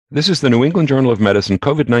This is the New England Journal of Medicine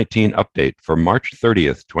COVID-19 update for March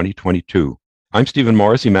 30th, 2022. I'm Stephen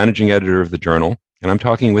Morrissey, managing editor of the journal, and I'm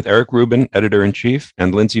talking with Eric Rubin, editor-in-chief,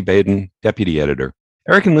 and Lindsay Baden, deputy editor.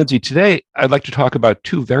 Eric and Lindsay, today I'd like to talk about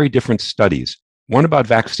two very different studies, one about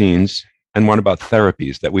vaccines and one about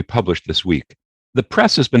therapies that we published this week. The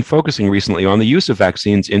press has been focusing recently on the use of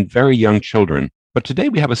vaccines in very young children, but today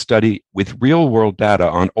we have a study with real-world data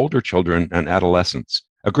on older children and adolescents,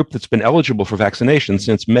 a group that's been eligible for vaccination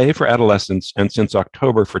since May for adolescents and since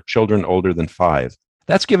October for children older than 5.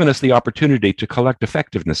 That's given us the opportunity to collect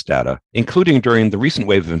effectiveness data, including during the recent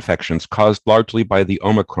wave of infections caused largely by the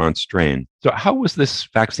Omicron strain. So how was this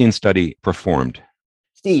vaccine study performed?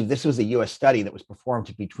 Steve, this was a U.S. study that was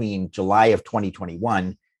performed between July of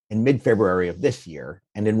 2021 and mid-February of this year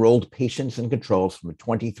and enrolled patients and controls from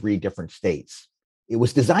 23 different states. It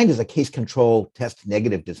was designed as a case control test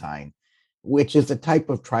negative design, which is a type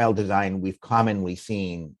of trial design we've commonly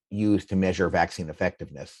seen used to measure vaccine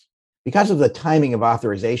effectiveness. Because of the timing of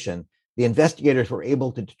authorization, the investigators were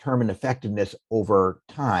able to determine effectiveness over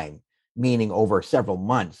time, meaning over several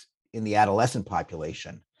months in the adolescent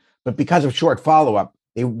population. But because of short follow-up,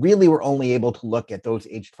 they really were only able to look at those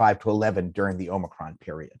aged 5 to 11 during the Omicron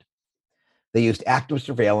period. They used active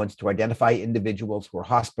surveillance to identify individuals who were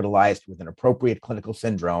hospitalized with an appropriate clinical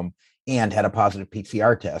syndrome and had a positive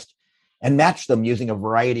PCR test, and matched them using a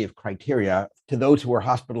variety of criteria to those who were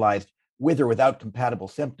hospitalized with or without compatible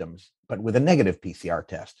symptoms, but with a negative PCR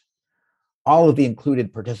test. All of the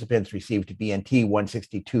included participants received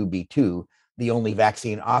BNT162b2, the only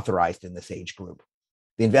vaccine authorized in this age group.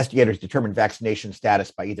 The investigators determined vaccination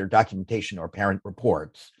status by either documentation or parent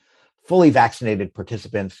reports. Fully vaccinated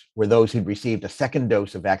participants were those who'd received a second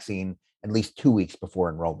dose of vaccine at least 2 weeks before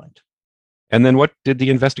enrollment. And then what did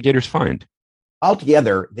the investigators find?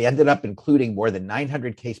 Altogether, they ended up including more than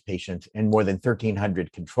 900 case patients and more than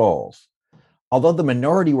 1,300 controls. Although the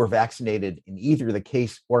minority were vaccinated in either the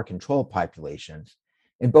case or control populations,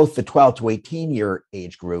 in both the 12 to 18-year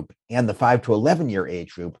age group and the 5 to 11-year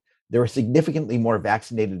age group, there were significantly more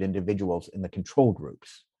vaccinated individuals in the control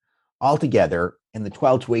groups. Altogether, in the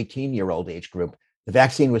 12 to 18-year-old age group, the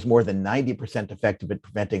vaccine was more than 90% effective at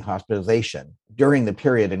preventing hospitalization during the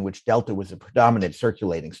period in which Delta was a predominant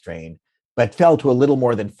circulating strain, but fell to a little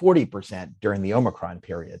more than 40% during the Omicron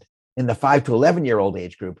period. In the 5 to 11-year-old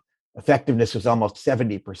age group, effectiveness was almost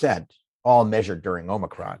 70%, all measured during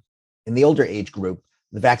Omicron. In the older age group,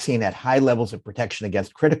 the vaccine had high levels of protection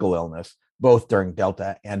against critical illness, both during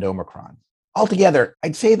Delta and Omicron. Altogether,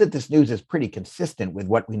 I'd say that this news is pretty consistent with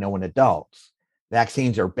what we know in adults.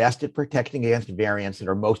 Vaccines are best at protecting against variants that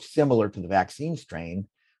are most similar to the vaccine strain,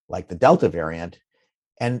 like the Delta variant,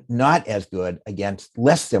 and not as good against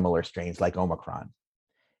less similar strains like Omicron.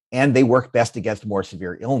 And they work best against more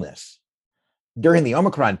severe illness. During the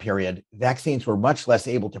Omicron period, vaccines were much less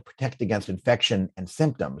able to protect against infection and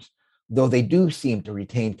symptoms, though they do seem to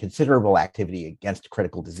retain considerable activity against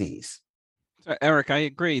critical disease. So, Eric, I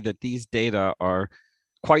agree that these data are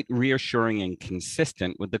quite reassuring and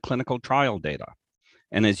consistent with the clinical trial data.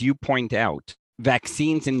 And as you point out,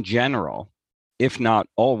 vaccines in general, if not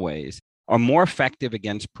always, are more effective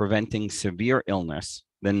against preventing severe illness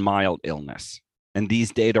than mild illness. And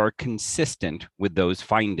these data are consistent with those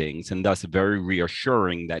findings and thus very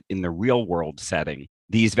reassuring that in the real world setting,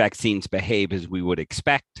 these vaccines behave as we would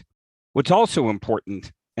expect. What's also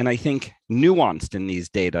important, and I think nuanced in these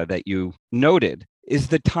data that you noted, is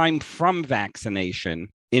the time from vaccination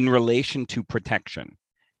in relation to protection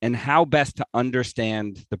and how best to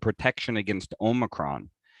understand the protection against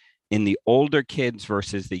Omicron in the older kids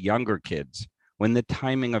versus the younger kids when the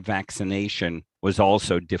timing of vaccination was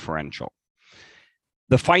also differential.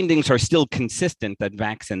 The findings are still consistent that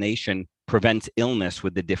vaccination prevents illness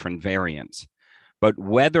with the different variants, but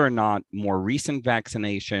whether or not more recent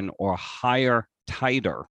vaccination or higher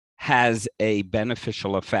titer has a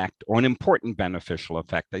beneficial effect or an important beneficial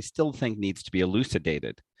effect, I still think needs to be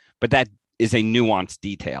elucidated. But that is a nuanced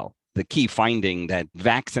detail. The key finding that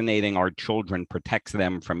vaccinating our children protects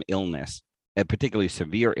them from illness, and particularly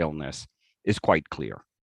severe illness, is quite clear.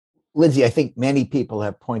 Lindsay, I think many people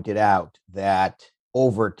have pointed out that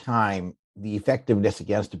over time, the effectiveness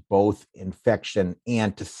against both infection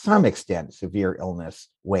and to some extent severe illness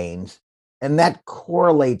wanes. And that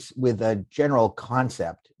correlates with a general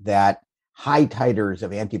concept that high titers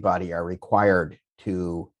of antibody are required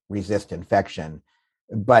to resist infection,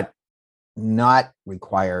 but not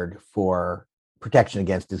required for protection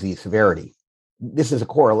against disease severity. This is a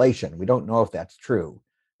correlation. We don't know if that's true,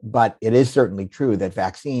 but it is certainly true that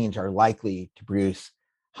vaccines are likely to produce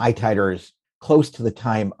high titers close to the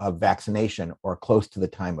time of vaccination or close to the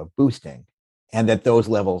time of boosting. and that those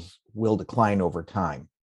levels will decline over time.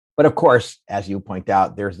 But of course, as you point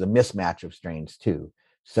out, there's the mismatch of strains too.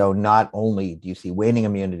 So not only do you see waning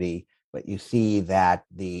immunity, but you see that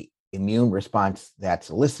the immune response that's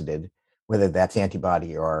elicited, whether that's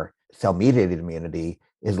antibody or cell-mediated immunity,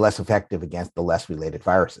 is less effective against the less related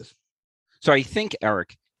viruses. So I think,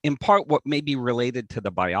 Eric, in part, what may be related to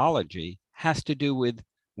the biology has to do with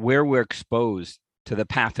where we're exposed to the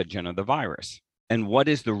pathogen of the virus and what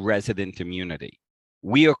is the resident immunity.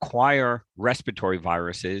 We acquire respiratory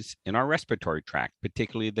viruses in our respiratory tract,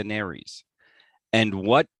 particularly the nares. And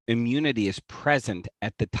what immunity is present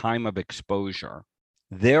at the time of exposure,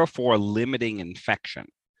 therefore limiting infection,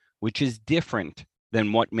 which is different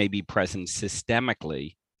than what may be present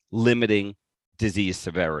systemically, limiting disease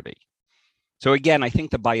severity. So again, I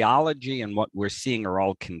think the biology and what we're seeing are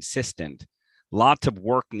all consistent. Lots of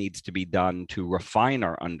work needs to be done to refine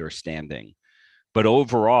our understanding. But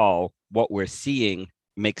overall, what we're seeing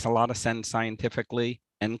makes a lot of sense scientifically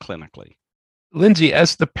and clinically. Lindsay,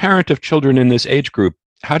 as the parent of children in this age group,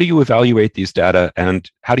 how do you evaluate these data and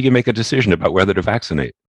how do you make a decision about whether to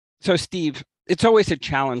vaccinate? So, Steve, it's always a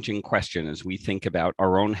challenging question as we think about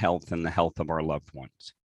our own health and the health of our loved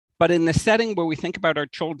ones. But in the setting where we think about our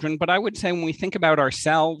children, but I would say when we think about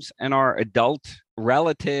ourselves and our adult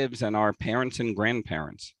relatives and our parents and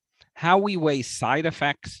grandparents, how we weigh side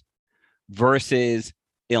effects versus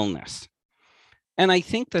illness. And I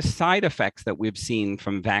think the side effects that we've seen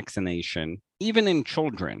from vaccination, even in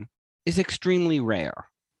children, is extremely rare.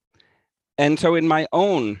 And so in my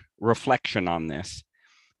own reflection on this,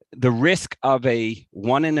 the risk of a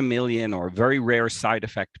 1 in a million or very rare side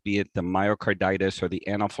effect, be it the myocarditis or the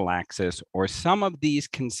anaphylaxis, or some of these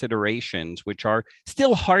considerations, which are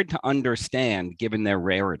still hard to understand given their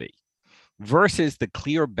rarity, versus the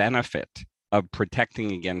clear benefit of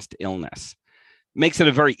protecting against illness, makes it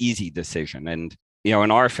a very easy decision. And, you know,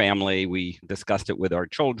 in our family, we discussed it with our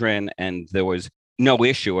children, and there was no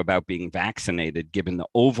issue about being vaccinated given the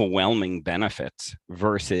overwhelming benefits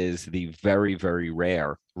versus the very, very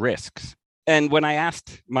rare risks. And when I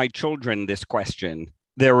asked my children this question,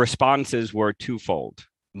 their responses were twofold.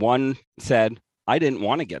 One said, I didn't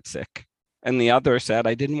want to get sick. And the other said,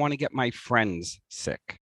 I didn't want to get my friends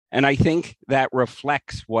sick. And I think that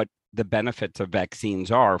reflects what the benefits of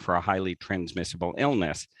vaccines are for a highly transmissible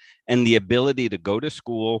illness and the ability to go to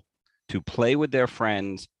school, to play with their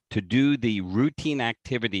friends, to do the routine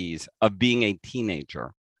activities of being a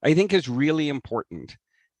teenager, I think is really important.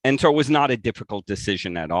 And so it was not a difficult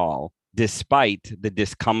decision at all, despite the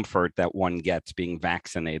discomfort that one gets being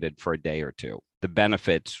vaccinated for a day or two. The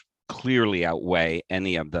benefits clearly outweigh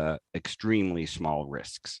any of the extremely small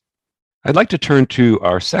risks. I'd like to turn to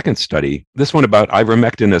our second study, this one about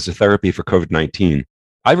ivermectin as a therapy for COVID-19.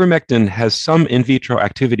 Ivermectin has some in vitro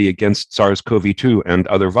activity against SARS-CoV-2 and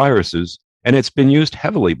other viruses, and it's been used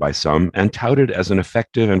heavily by some and touted as an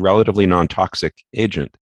effective and relatively non-toxic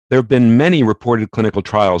agent. There have been many reported clinical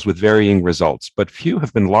trials with varying results, but few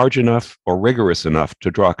have been large enough or rigorous enough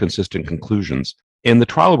to draw consistent conclusions. In the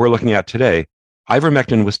trial we're looking at today,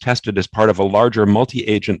 ivermectin was tested as part of a larger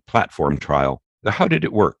multi-agent platform trial. Now, how did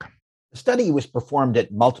it work? The study was performed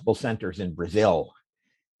at multiple centers in Brazil.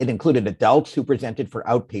 It included adults who presented for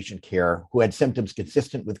outpatient care who had symptoms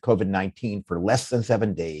consistent with COVID-19 for less than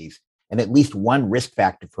 7 days and at least one risk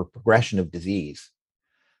factor for progression of disease.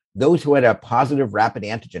 Those who had a positive rapid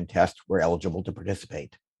antigen test were eligible to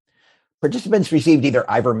participate. Participants received either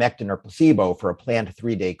ivermectin or placebo for a planned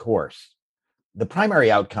 3-day course. The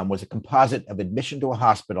primary outcome was a composite of admission to a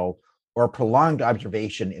hospital or prolonged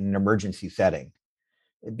observation in an emergency setting.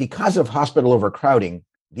 Because of hospital overcrowding,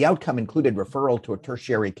 the outcome included referral to a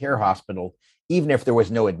tertiary care hospital, even if there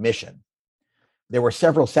was no admission. There were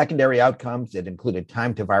several secondary outcomes that included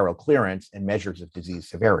time to viral clearance and measures of disease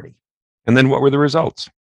severity. And then what were the results?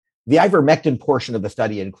 The ivermectin portion of the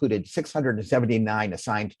study included 679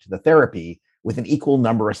 assigned to the therapy, with an equal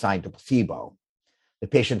number assigned to placebo. The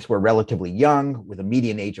patients were relatively young, with a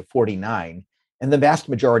median age of 49, and the vast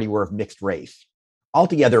majority were of mixed race.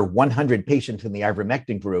 Altogether, 100 patients in the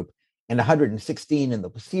ivermectin group and 116 in the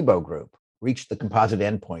placebo group reached the composite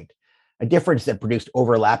endpoint, a difference that produced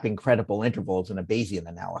overlapping credible intervals in a Bayesian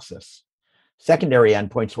analysis. Secondary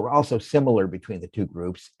endpoints were also similar between the two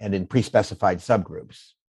groups and in pre-specified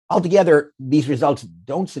subgroups. Altogether, these results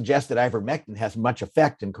don't suggest that ivermectin has much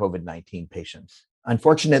effect in COVID-19 patients.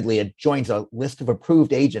 Unfortunately, it joins a list of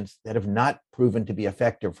approved agents that have not proven to be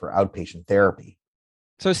effective for outpatient therapy.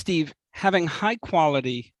 So, Steve, having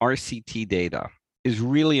high-quality RCT data is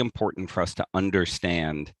really important for us to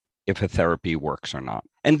understand if a therapy works or not.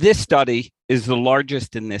 And this study is the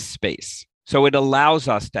largest in this space. So it allows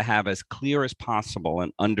us to have as clear as possible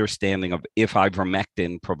an understanding of if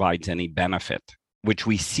ivermectin provides any benefit, which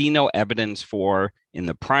we see no evidence for in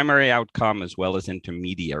the primary outcome as well as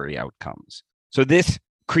intermediary outcomes. So this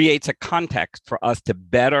creates a context for us to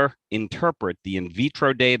better interpret the in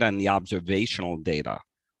vitro data and the observational data,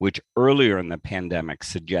 which earlier in the pandemic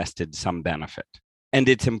suggested some benefit. And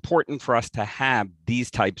it's important for us to have these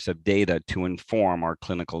types of data to inform our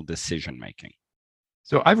clinical decision-making.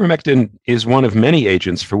 So ivermectin is one of many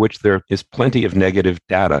agents for which there is plenty of negative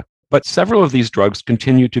data, but several of these drugs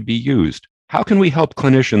continue to be used. How can we help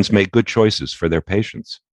clinicians make good choices for their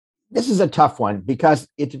patients? This is a tough one because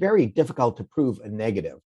it's very difficult to prove a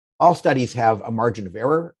negative. All studies have a margin of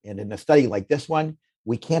error, and in a study like this one,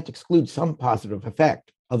 we can't exclude some positive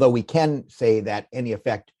effect, although we can say that any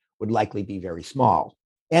effect would likely be very small.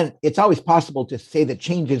 And it's always possible to say that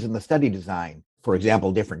changes in the study design, for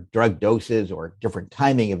example, different drug doses or different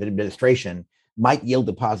timing of administration, might yield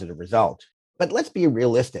a positive result. But let's be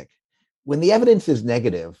realistic. When the evidence is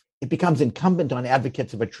negative, it becomes incumbent on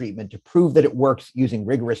advocates of a treatment to prove that it works using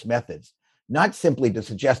rigorous methods, not simply to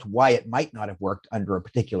suggest why it might not have worked under a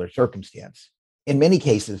particular circumstance. In many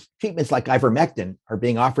cases, treatments like ivermectin are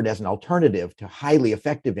being offered as an alternative to highly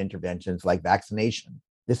effective interventions like vaccination.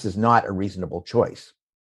 This is not a reasonable choice.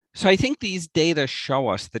 So I think these data show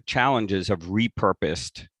us the challenges of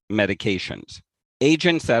repurposed medications.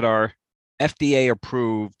 Agents that are FDA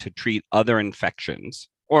approved to treat other infections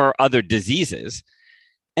or other diseases,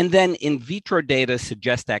 and then in vitro data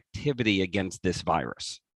suggest activity against this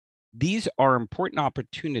virus. These are important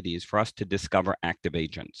opportunities for us to discover active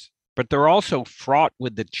agents, but they're also fraught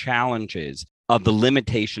with the challenges of the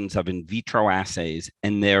limitations of in vitro assays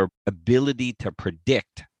and their ability to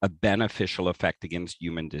predict a beneficial effect against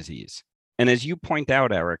human disease. And as you point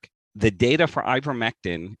out, Eric, the data for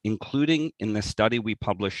ivermectin, including in the study we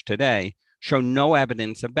published today, show no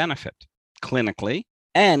evidence of benefit clinically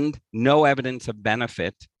and no evidence of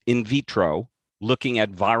benefit in vitro, looking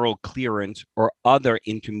at viral clearance or other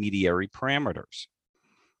intermediary parameters.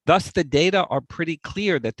 Thus, the data are pretty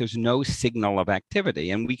clear that there's no signal of activity,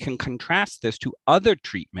 and we can contrast this to other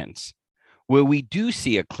treatments where we do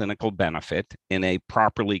see a clinical benefit in a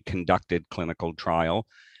properly conducted clinical trial,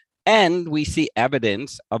 and we see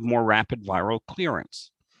evidence of more rapid viral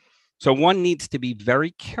clearance. So one needs to be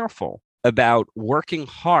very careful about working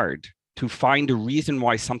hard to find a reason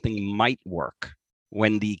why something might work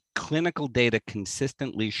when the clinical data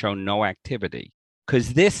consistently show no activity,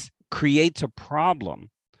 because this creates a problem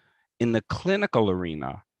in the clinical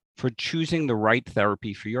arena for choosing the right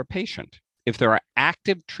therapy for your patient. If there are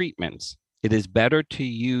active treatments, it is better to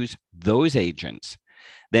use those agents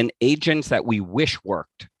than agents that we wish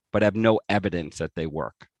worked, but have no evidence that they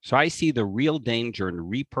work. So I see the real danger in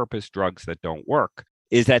repurposed drugs that don't work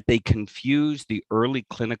is that they confuse the early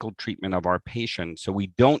clinical treatment of our patients. So we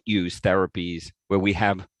don't use therapies where we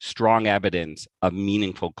have strong evidence of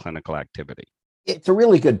meaningful clinical activity. It's a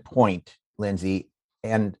really good point, Lindsay.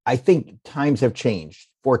 And I think times have changed,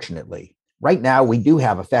 fortunately. Right now, we do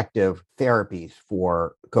have effective therapies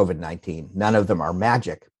for COVID-19. None of them are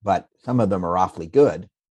magic, but some of them are awfully good.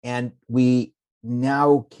 And we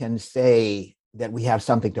now can say that we have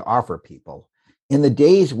something to offer people. In the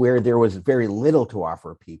days where there was very little to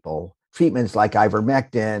offer people, treatments like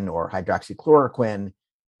ivermectin or hydroxychloroquine,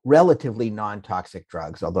 relatively non-toxic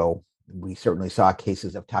drugs, although we certainly saw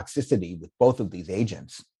cases of toxicity with both of these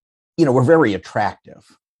agents, were very attractive.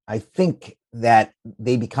 I think that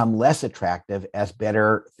they become less attractive as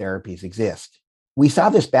better therapies exist. We saw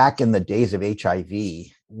this back in the days of HIV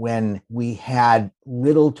when we had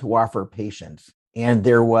little to offer patients, and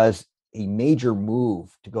there was a major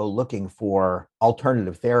move to go looking for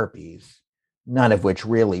alternative therapies, none of which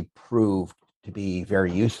really proved to be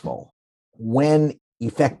very useful. When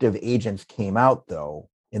effective agents came out, though,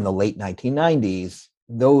 in the late 1990s,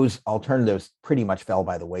 those alternatives pretty much fell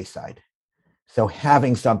by the wayside. So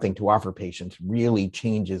having something to offer patients really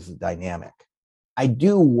changes the dynamic. I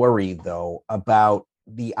do worry, though, about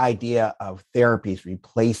the idea of therapies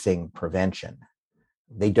replacing prevention.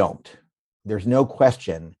 They don't. There's no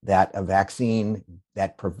question that a vaccine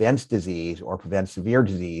that prevents disease or prevents severe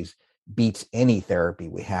disease beats any therapy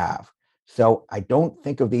we have. So I don't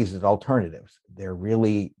think of these as alternatives. They're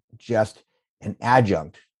really just an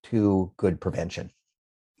adjunct to good prevention.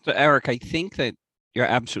 So, Eric, I think that you're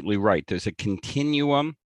absolutely right. There's a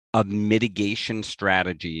continuum of mitigation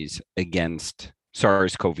strategies against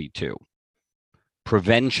SARS-CoV-2.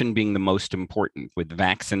 Prevention being the most important, with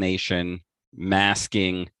vaccination,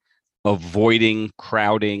 masking, avoiding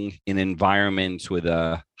crowding in environments with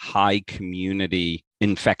a high community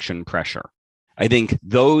infection pressure. I think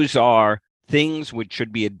those are things which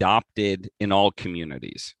should be adopted in all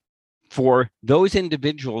communities. For those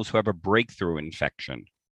individuals who have a breakthrough infection,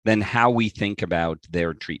 then how we think about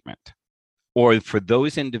their treatment. Or for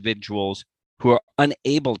those individuals who are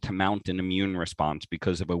unable to mount an immune response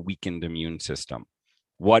because of a weakened immune system,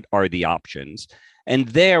 what are the options? And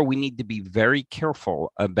there we need to be very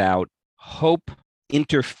careful about hope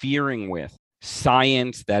interfering with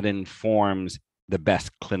science that informs the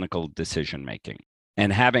best clinical decision making.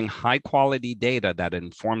 And having high quality data that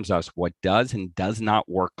informs us what does and does not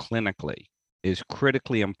work clinically is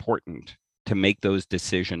critically important to make those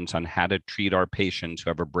decisions on how to treat our patients who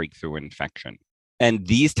have a breakthrough infection. And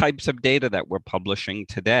these types of data that we're publishing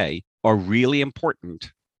today are really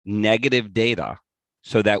important negative data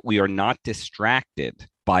so that we are not distracted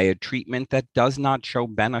by a treatment that does not show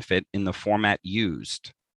benefit in the format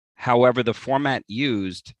used. However, the format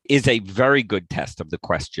used is a very good test of the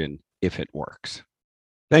question if it works.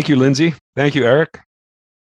 Thank you, Lindsay. Thank you, Eric.